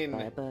Slane. lake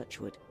by a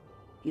birchwood.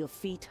 Your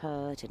feet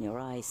hurt and your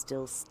eyes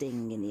still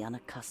sting in the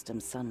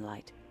unaccustomed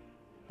sunlight.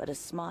 But a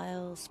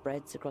smile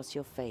spreads across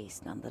your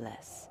face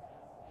nonetheless.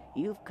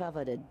 You've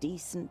covered a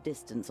decent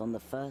distance on the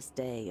first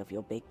day of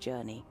your big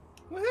journey.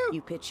 Woohoo!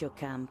 You pitch your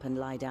camp and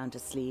lie down to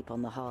sleep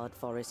on the hard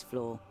forest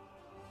floor.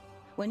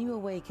 When you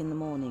awake in the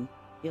morning,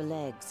 your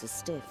legs are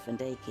stiff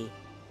and achy.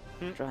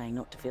 Trying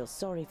not to feel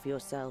sorry for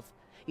yourself,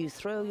 you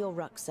throw your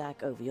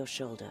rucksack over your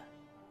shoulder.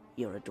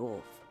 You're a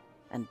dwarf,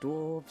 and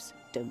dwarves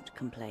don't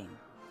complain.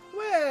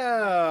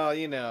 Well,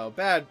 you know,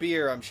 bad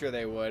beer, I'm sure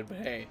they would, but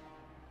hey.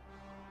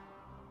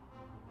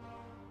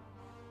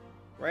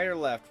 Right or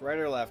left? Right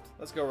or left?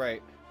 Let's go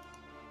right.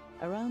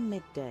 Around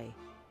midday,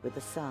 with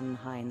the sun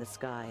high in the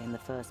sky and the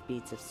first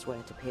beads of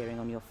sweat appearing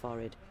on your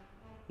forehead,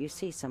 you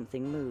see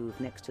something move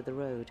next to the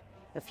road,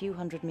 a few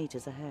hundred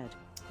meters ahead.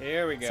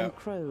 Here we go. Some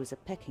crows are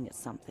pecking at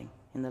something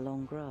in the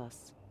long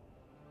grass.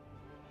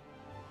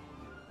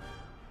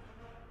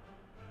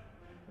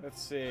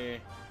 Let's see.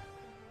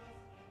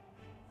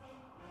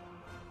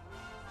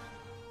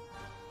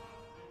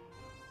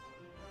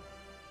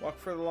 Walk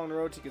further along the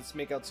road so you can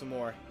make out some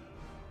more.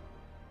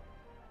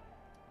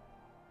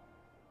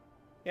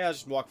 Yeah, I'll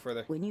just walk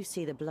further. When you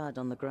see the blood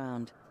on the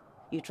ground,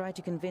 you try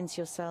to convince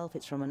yourself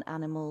it's from an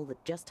animal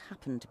that just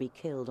happened to be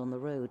killed on the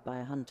road by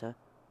a hunter.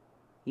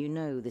 You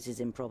know this is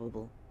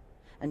improbable,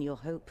 and your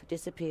hope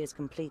disappears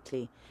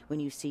completely when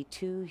you see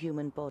two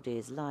human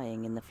bodies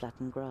lying in the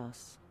flattened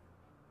grass.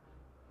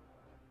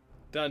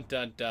 Dun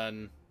dun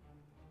dun.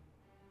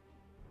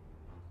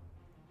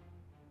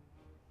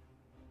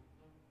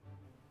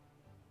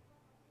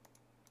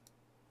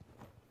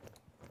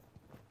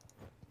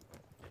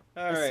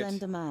 All A right.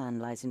 slender man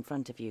lies in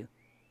front of you,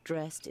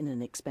 dressed in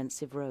an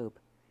expensive robe.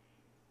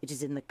 It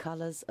is in the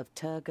colors of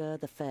Turgur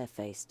the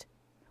Fair-Faced,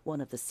 one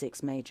of the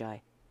 6 Magi.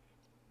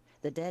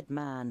 The dead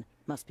man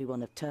must be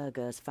one of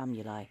Turgur's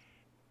famuli.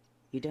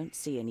 You don't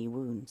see any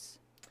wounds.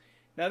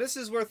 Now this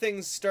is where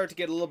things start to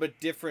get a little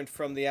bit different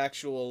from the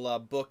actual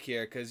book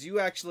here, because you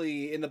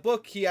actually, in the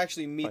book, he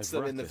actually meets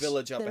them in the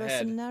village up There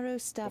ahead are some narrow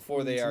stab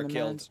before they wounds are in the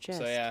killed. man's chest.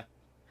 So yeah.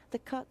 The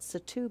cuts are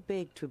too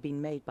big to have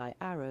been made by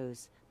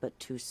arrows, but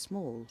too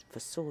small for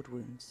sword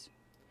wounds.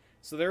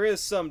 So there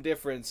is some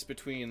difference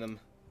between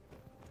them.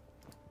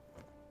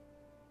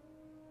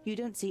 You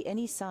don't see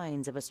any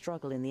signs of a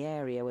struggle in the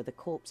area where the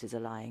corpses are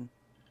lying.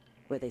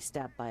 Were they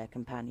stabbed by a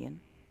companion?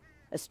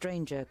 A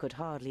stranger could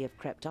hardly have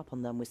crept up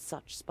on them with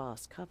such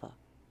sparse cover.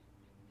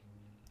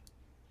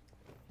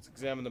 Let's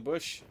examine the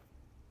bush.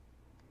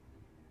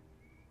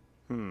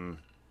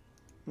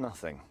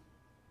 Nothing.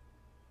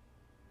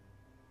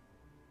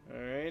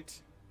 Alright.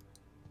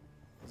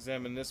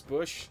 Examine this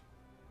bush.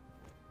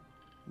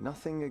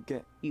 Nothing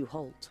again. You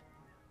halt.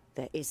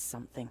 There is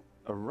something.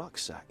 A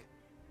rucksack?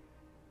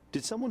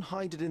 Did someone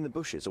hide it in the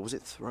bushes, or was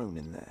it thrown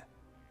in there?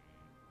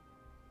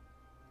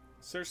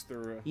 Search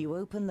through. You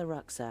open the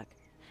rucksack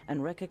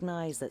and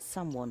recognize that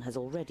someone has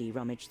already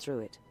rummaged through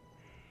it.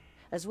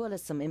 As well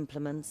as some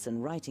implements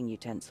and writing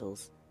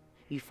utensils,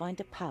 you find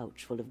a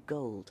pouch full of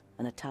gold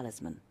and a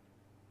talisman.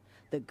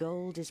 The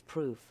gold is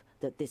proof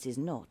that this is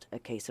not a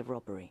case of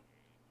robbery.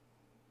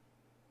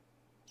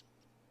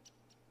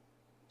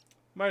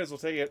 Might as well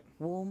take it.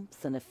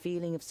 Warmth and a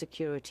feeling of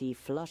security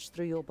flush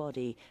through your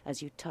body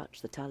as you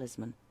touch the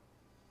talisman.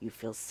 You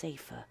feel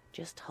safer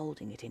just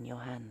holding it in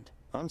your hand.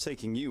 I'm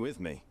taking you with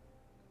me.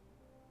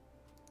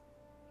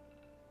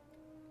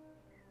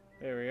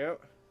 There we go.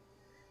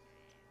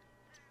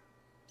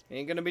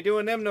 Ain't gonna be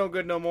doing them no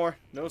good no more.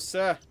 No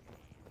sir.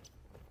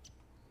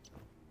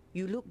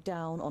 You look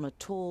down on a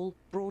tall,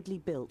 broadly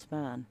built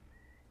man.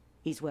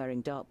 He's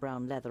wearing dark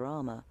brown leather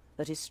armor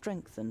that is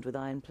strengthened with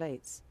iron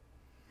plates.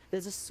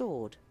 There's a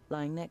sword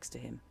lying next to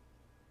him.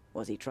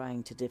 Was he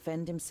trying to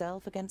defend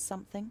himself against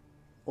something?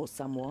 Or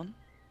someone?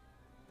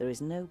 There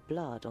is no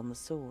blood on the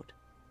sword.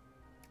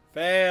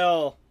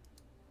 Fail!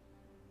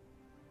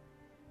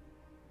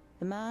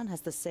 The man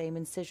has the same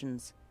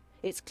incisions.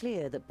 It's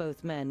clear that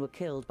both men were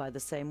killed by the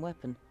same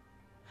weapon.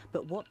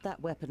 But what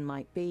that weapon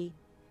might be,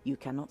 you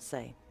cannot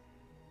say.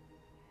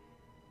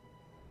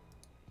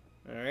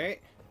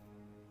 Alright.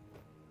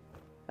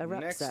 A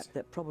rucksack Next.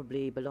 that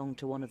probably belonged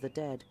to one of the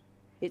dead.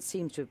 It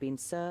seems to have been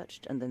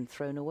searched and then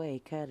thrown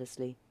away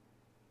carelessly.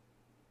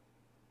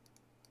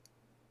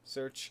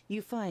 Search.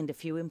 You find a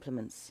few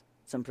implements,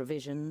 some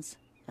provisions,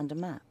 and a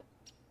map.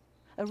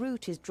 A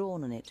route is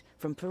drawn on it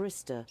from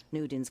Parista,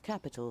 Nudin's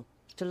capital,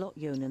 to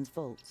Lot-Yonan's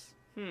vaults.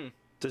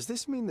 Does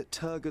this mean that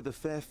Turgur the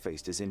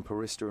Fair-Faced is in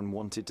Parista and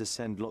wanted to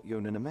send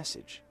Lot-Yonan a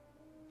message?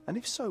 And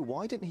if so,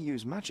 why didn't he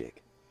use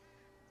magic?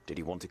 Did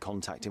he want to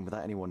contact him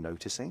without anyone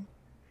noticing?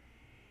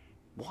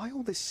 Why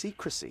all this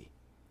secrecy?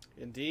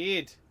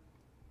 Indeed.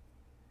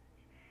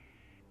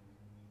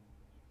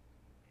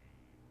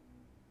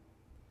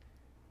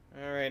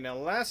 Alright, now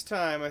last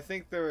time I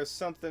think there was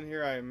something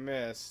here I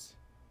missed.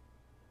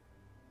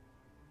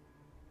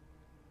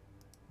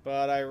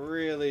 But I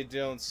really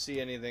don't see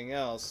anything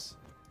else.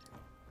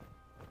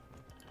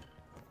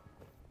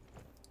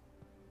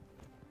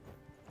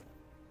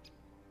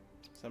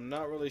 So I'm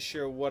not really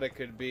sure what it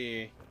could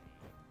be.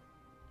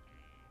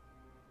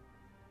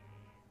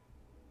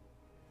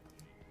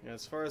 Yeah,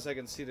 as far as I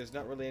can see, there's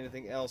not really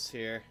anything else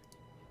here.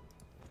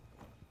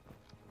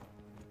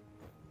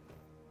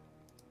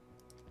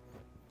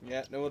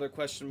 Yeah, no other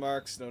question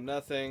marks, no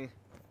nothing.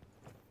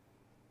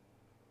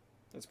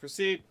 Let's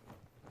proceed.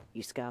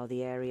 You scour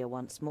the area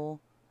once more,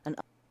 and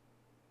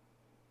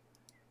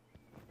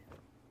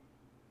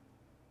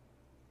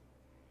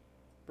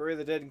Bury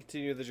the dead and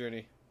continue the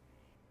journey.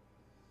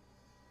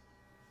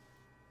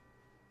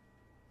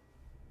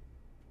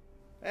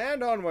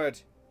 And onward!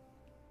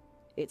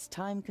 it's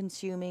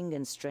time-consuming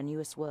and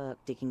strenuous work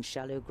digging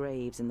shallow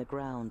graves in the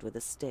ground with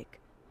a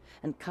stick,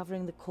 and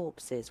covering the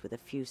corpses with a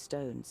few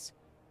stones.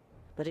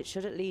 But it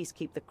should at least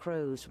keep the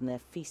crows from their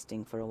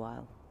feasting for a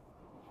while.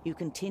 You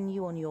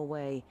continue on your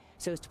way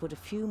so as to put a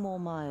few more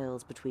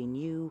miles between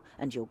you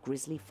and your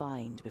grisly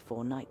find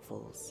before night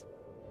falls.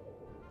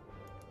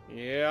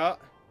 Yeah.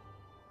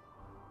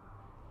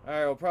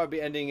 Alright, we'll probably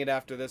be ending it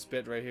after this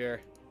bit right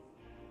here.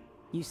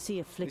 You see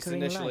a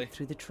flickering light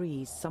through the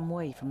trees some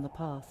way from the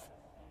path.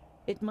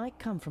 It might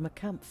come from a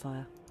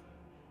campfire.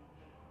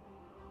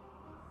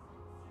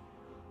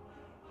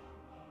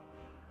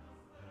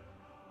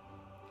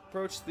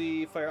 Approach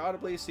the fire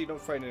audibly so you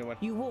don't frighten anyone.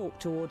 You walk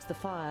towards the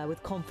fire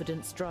with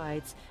confident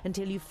strides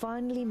until you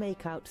finally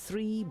make out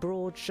 3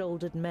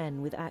 broad-shouldered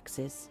men with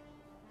axes.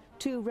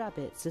 2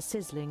 rabbits are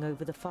sizzling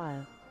over the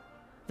fire.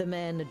 The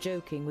men are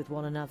joking with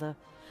one another,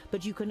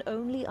 but you can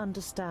only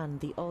understand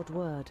the odd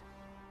word.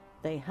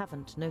 They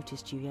haven't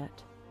noticed you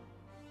yet.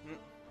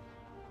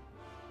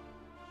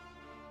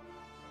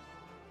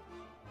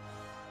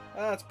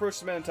 Let's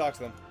approach the men and talk to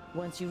them.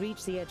 Once you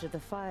reach the edge of the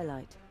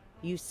firelight,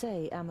 you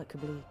say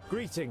amicably,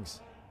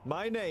 "Greetings.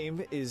 My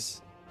name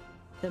is..."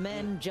 The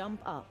men jump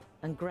up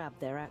and grab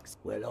their axe.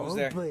 Well, I'll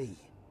be.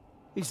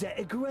 Is that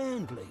a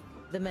groundling?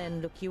 The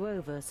men look you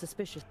over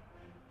suspiciously.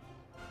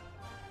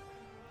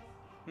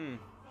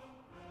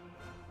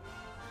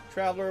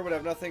 Traveler would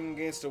have nothing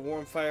against a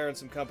warm fire and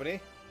some company.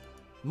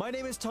 My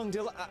name is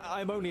Tungdil.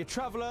 I'm only a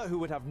traveler who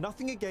would have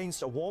nothing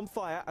against a warm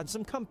fire and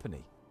some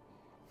company.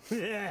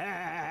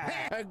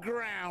 A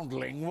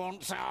groundling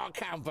wants our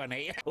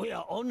company. We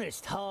are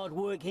honest,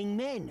 hard-working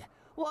men.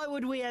 Why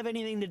would we have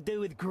anything to do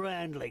with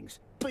groundlings?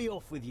 Be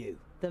off with you.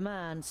 The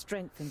man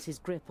strengthens his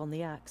grip on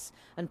the axe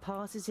and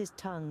passes his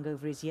tongue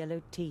over his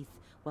yellowed teeth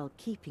while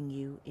keeping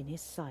you in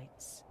his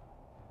sights.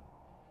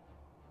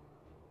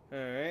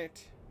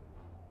 Alright.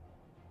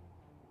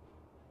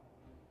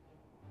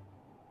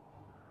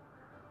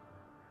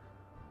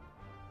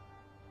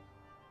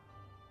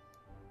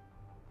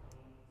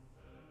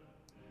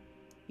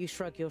 You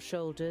shrug your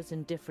shoulders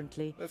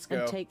indifferently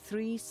and take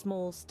 3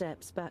 small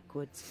steps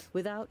backwards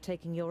without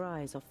taking your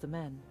eyes off the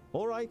men.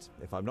 All right,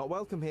 if I'm not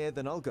welcome here,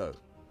 then I'll go.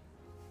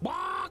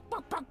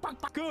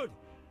 Good.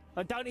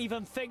 And don't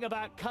even think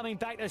about coming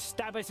back to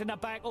stab us in the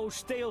back or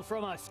steal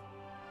from us.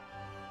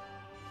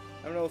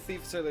 I'm no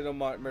thief, certainly no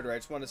murderer. I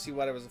just want to see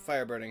why there was a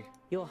fire burning.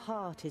 Your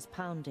heart is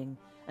pounding,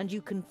 and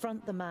you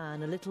confront the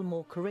man a little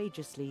more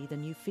courageously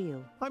than you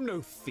feel. I'm no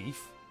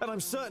thief, and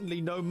I'm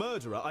certainly no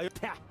murderer.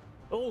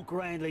 All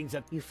groundlings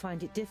are... You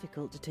find it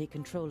difficult to take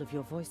control of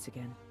your voice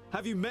again.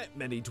 Have you met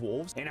many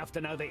dwarves? Enough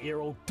to know that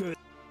you're all good.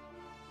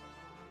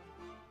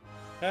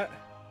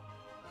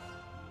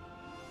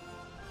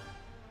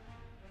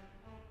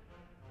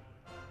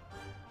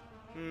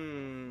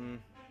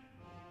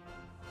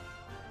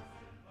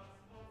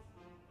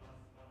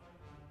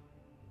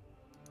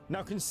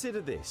 Now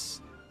consider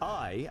this.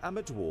 I am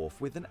a dwarf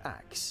with an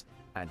axe,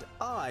 and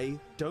I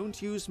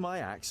don't use my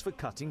axe for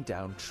cutting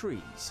down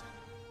trees.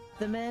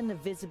 The men are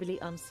visibly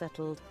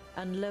unsettled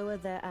and lower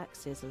their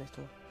axes a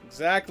little.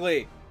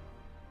 Exactly.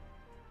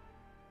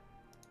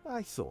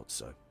 I thought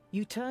so.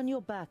 You turn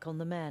your back on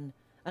the men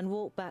and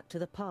walk back to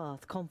the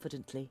path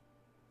confidently.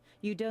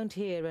 You don't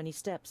hear any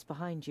steps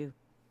behind you,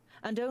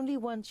 and only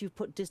once you've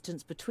put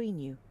distance between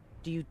you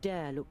do you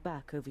dare look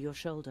back over your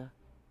shoulder.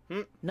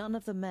 None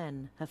of the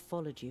men have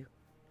followed you.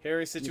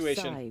 Hairy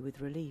situation. You sigh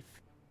with relief.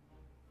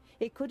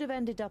 It could have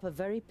ended up a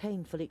very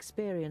painful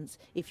experience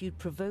if you'd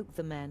provoked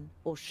the men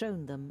or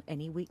shown them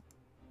any weakness.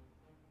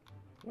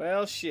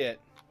 Well, shit.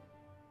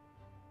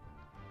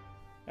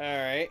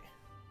 Alright.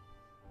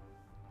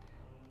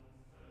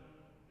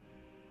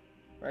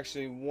 We're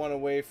actually 1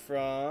 away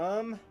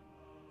from...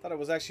 thought it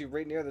was actually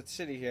right near the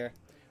city here.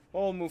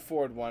 Well, we'll move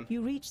forward 1.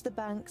 You reach the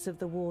banks of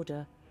the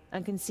Warder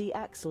and can see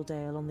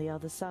Axeldale on the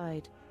other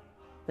side.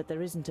 But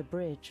there isn't a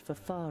bridge for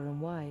far and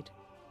wide.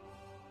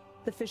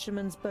 The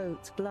fishermen's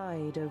boats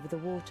glide over the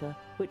water,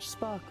 which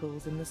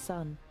sparkles in the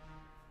sun.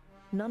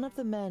 None of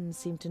the men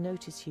seem to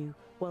notice you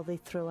while they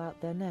throw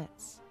out their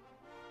nets.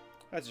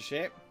 That's a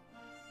shame.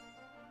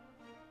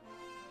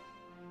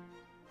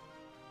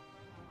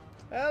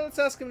 Let's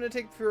ask him to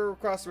take you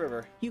across the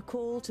river. You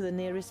call to the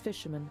nearest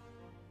fisherman.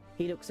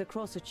 He looks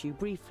across at you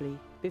briefly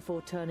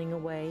before turning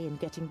away and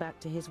getting back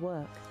to his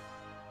work.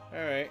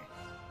 Alright.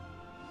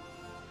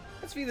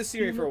 Let's view the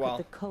scenery for a while. You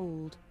look at the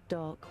cold,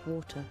 dark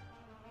water.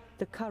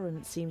 The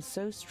current seems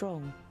so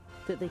strong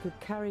that they could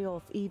carry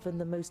off even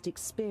the most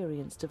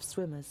experienced of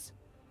swimmers.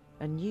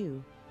 And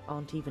you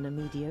aren't even a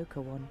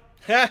mediocre one.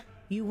 Ha!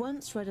 You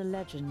once read a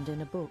legend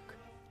in a book.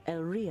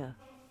 Elria,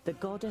 the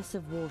goddess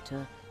of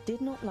water,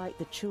 did not like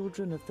the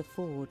children of the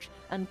forge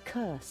and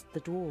cursed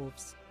the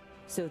dwarves,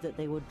 so that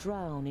they would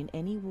drown in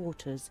any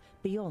waters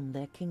beyond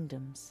their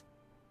kingdoms.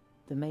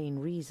 The main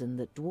reason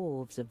that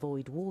dwarves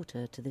avoid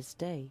water to this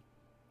day.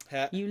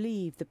 You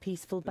leave the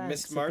peaceful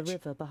banks of the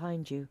river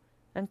behind you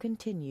and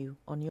continue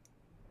on your...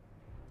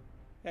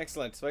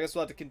 Excellent. So I guess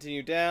we'll have to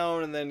continue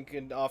down and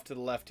then off to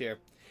the left here.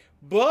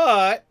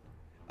 But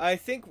I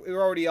think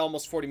we're already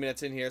almost 40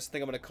 minutes in here, so I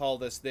think I'm going to call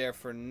this there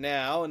for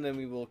now, and then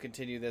we will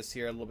continue this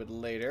here a little bit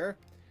later.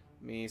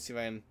 Let me see if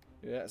I can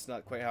Yeah, it's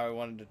not quite how I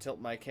wanted to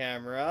tilt my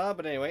camera.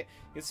 But anyway,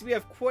 you can see we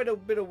have quite a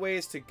bit of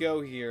ways to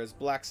go here, as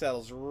Black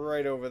Saddle's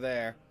right over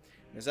there.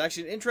 There's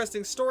actually an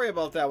interesting story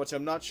about that, which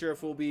I'm not sure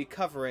if we'll be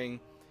covering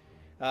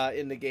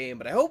in the game,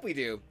 but I hope we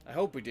do. I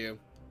hope we do.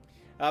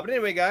 But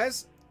anyway,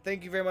 guys,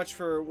 thank you very much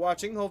for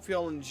watching. Hope you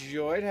all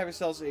enjoyed. Have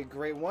yourselves a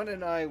great one,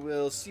 and I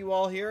will see you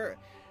all here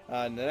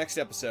in the next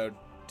episode.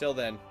 Till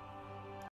then.